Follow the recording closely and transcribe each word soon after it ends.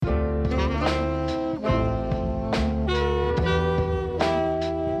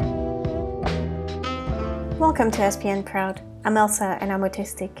Welcome to SPN Proud. I'm Elsa and I'm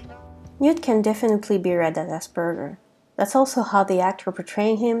autistic. Newt can definitely be read as Asperger. That's also how the actor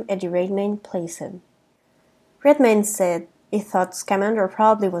portraying him, Eddie Redmayne, plays him. Redmayne said he thought Scamander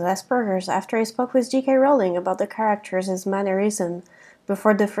probably was Asperger's after he spoke with J.K. Rowling about the character's mannerism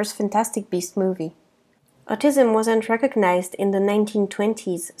before the first Fantastic Beasts movie. Autism wasn't recognized in the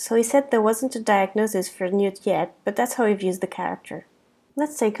 1920s, so he said there wasn't a diagnosis for Newt yet, but that's how he views the character.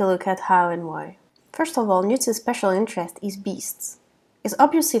 Let's take a look at how and why. First of all, Newt's special interest is beasts. He's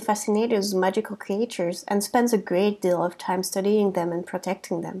obviously fascinated with magical creatures and spends a great deal of time studying them and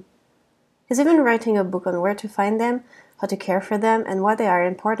protecting them. He's even writing a book on where to find them, how to care for them, and why they are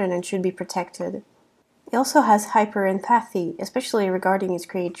important and should be protected. He also has hyper-empathy, especially regarding his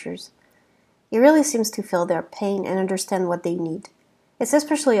creatures. He really seems to feel their pain and understand what they need. It's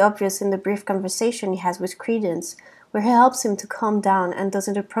especially obvious in the brief conversation he has with Credence, where he helps him to calm down and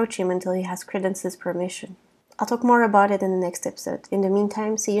doesn't approach him until he has Credence's permission. I'll talk more about it in the next episode. In the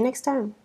meantime, see you next time!